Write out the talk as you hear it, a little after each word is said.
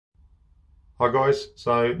Hi guys,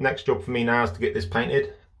 so next job for me now is to get this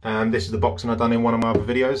painted. This is the boxing I've done in one of my other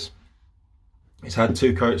videos. It's had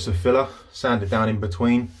 2 coats of filler, sanded down in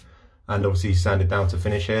between, and obviously sanded down to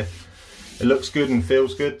finish here. It looks good and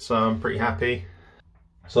feels good, so I'm pretty happy.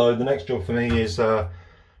 So the next job for me is get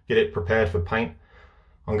it prepared for paint.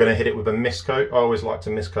 I'm going to hit it with a mist coat. I always like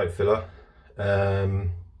to mist coat filler,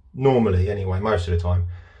 normally anyway, most of the time,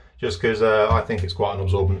 just because I think it's quite an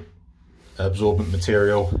absorbent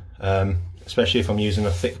material, especially if I'm using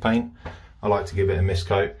a thick paint. I like to give it a mist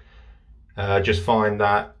coat. I just find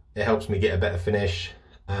that it helps me get a better finish,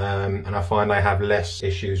 and I find I have less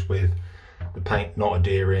issues with the paint not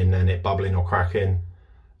adhering and it bubbling or cracking.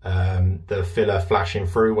 The filler flashing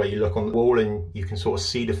through, where you look on the wall and you can sort of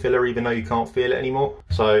see the filler even though you can't feel it anymore.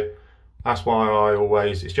 So that's why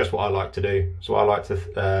it's just what I like to do. So I like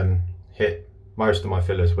to hit most of my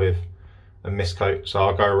fillers with a mist coat. So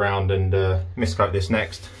I'll go around and mist coat this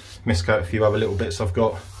next, mist coat a few other little bits I've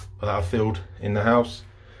got that I've filled in the house.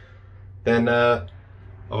 Then I've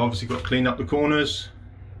obviously got to clean up the corners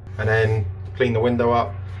and then clean the window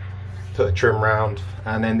up, put a trim round,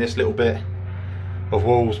 and then this little bit of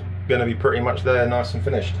wall's gonna be pretty much there, nice and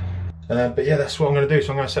finished. But yeah, that's what I'm gonna do.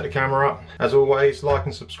 So I'm gonna set the camera up. As always, like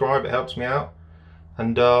and subscribe, it helps me out.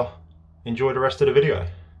 And enjoy the rest of the video.